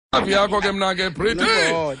yakho ke mna ke Pretty.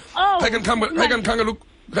 I can come look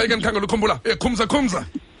Khumbula. Khumza.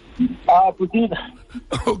 Putida.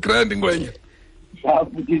 Oh, grand ngwenye.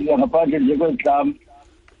 Putida ngaphandle nje kwezihlamba.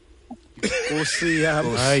 Usiya.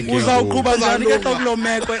 Uzawuqhuba njani ke xa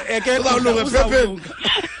kulomeko eke uzawulunga.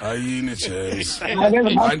 Ayini James.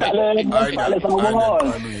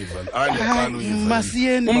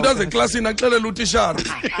 Masiyeni. Umuntu aze classini axelela utishara.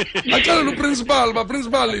 Axelela uprincipal,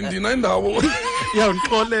 principal indina indawo.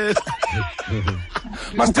 Yawuxolela.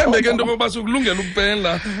 Masithembe ke into yokuba sikulungela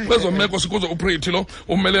ukupela kwezomeko sikuzo uPretty lo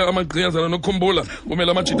umele amagqiyazana noKhumbula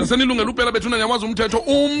umele amajita senilungela upela bethuna nyawazi umthetho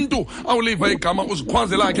umuntu awuliva igama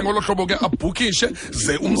uzikhwaze lakhe ngolohlobo ke abhukishe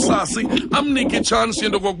ze umsasi amnike ichance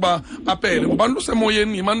yento kokuba apele ngubani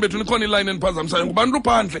lusemoyeni imani bethu nikhona iline eniphazamisayo ngubani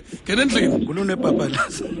luphandle ngene endlini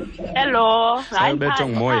kulunebhabhalaza. Hello, hayi Bethwa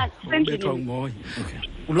ngumoya.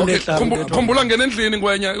 Khumbula ngene endlini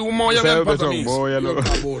ngwenya umoya uyaphazamisa.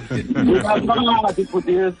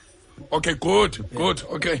 Okay, good.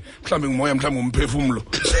 Okay, mhlambi ngumoya mhlambi umphefumulo.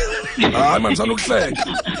 Hayi man sanukuhleka.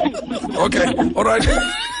 Okay, all right.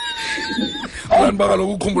 Abantu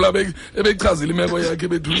bakaloku uKhumbula ebeyichazile imeko yakhe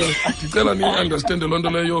bethuna. Ngicela ni understand lonto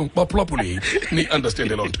leyo baphulaphule. Ni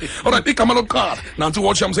understand lonto. All right, igama lokuqala. Nansi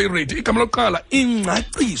watch am say ready. Igama lokuqala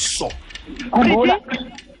ingcaciso.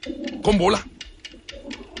 Khumbula.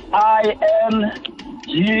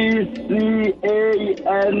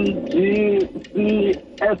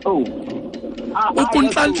 INGCANGCSO.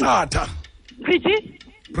 Ukunhlanhlatha.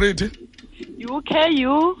 Pretty.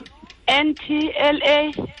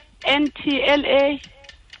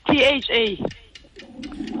 UKUNTLANTLATHA.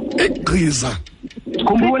 Egqiza.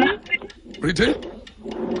 Khumbula. Pretty.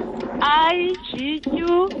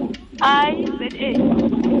 IGQIZA.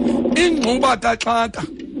 Ingquba kaxaka.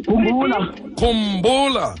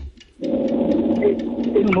 Khumbula.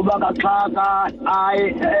 Ingquba kaxaka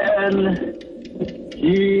INGX.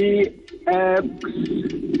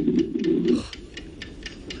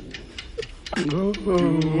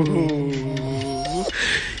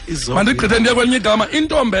 Mandigqithe ndiya kwelinye igama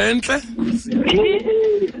intombi entle.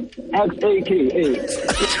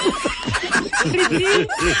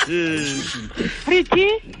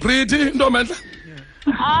 Pretty intombi entle.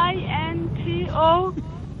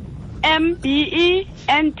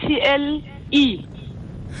 INTOMBENTLE.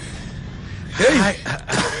 Hey.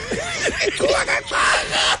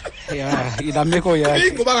 Ya, ilameko yakhe.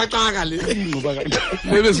 Ingquba kaxaka le.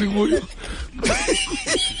 Lebe sikuyo.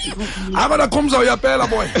 Abana Khumza uyapela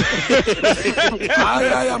boy.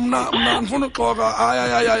 Hayi mna ngifuna uxoka.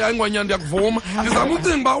 Hayi ngwenya ndiyakuvuma. Ngizama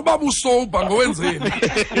ucinga ubaba usoba ngowenzeni.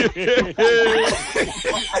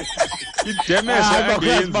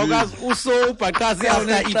 Bawukazi usoba xa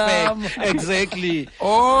siyafuna effect. Exactly.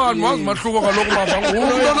 Oh, andiwazi mahluko kaloku mafa.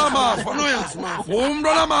 Umuntu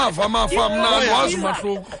onamafa mafa mna andiwazi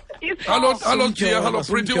mahluko. Hello dear, hello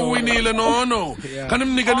Pretty uwinile no. Kan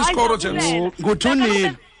imnike isikoro James.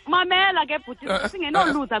 Nguthunile. Mamela ke bhuti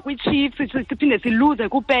singenoluza kwiChiefs siphinde siluze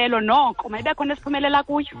kuPelo noko mayibe khona esiphumelela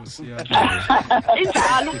kuyo.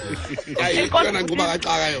 Injalo. Ayikona ngquba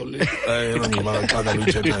kaxaka yona. Ngquba kaxaka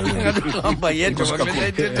luthetha. Hamba yedwa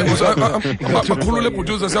bakhulule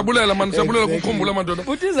bhutuza siyabulela man siyabulela kuKhumbula madoda.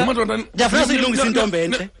 Madoda ndiyafuna silungisa intombi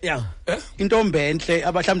enhle. Yeah. Intombi enhle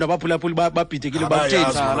abahlambi abaphulaphuli babhidekile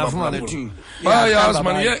bathetha lafumana thu. Bayazi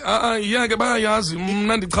man yeke bayazi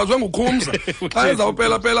mna ndichazwe nguKhumza. Xa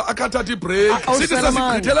ezawupela akathatha ibreak sithi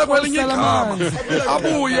sesichithela kwelinye igama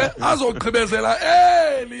abuye azoqhibezela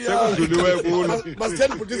eliya sekunduliwe kulo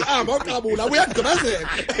masitheni bhutisa ahamba uqabula uyagqibezela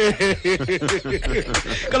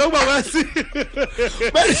kaloku bawasi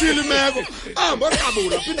beshila imeko ahamba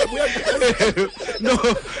uqabula phinde buya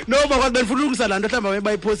no bakwazi benifuna ukulungisa laa nto mhlawumbi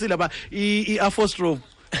bayiphosile i-apostrophe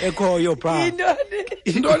ekhoyo bra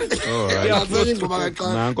intoni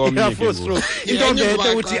nanko i-apostrophe intombi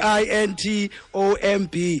ethe uthi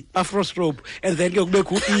INTOMB afrostrope and then ke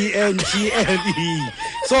kubekho ENTLE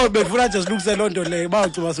so befuna nje silungise loo nto leyo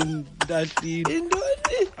bawucuba somntahlini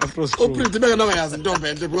afrostrope uPretty bengenayazi intombi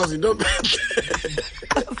enhle because intombi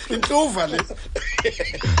intluva le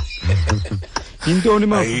intoni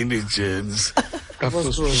ma ayini James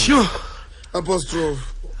apostrophe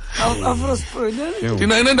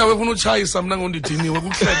Thina inendawo efuna utshayisa mna ngondidiniwe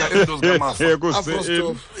kukuhleka ezinto zikamafa.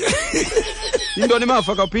 intoni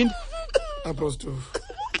mafa kaphinde apostrophe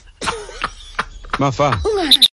mafa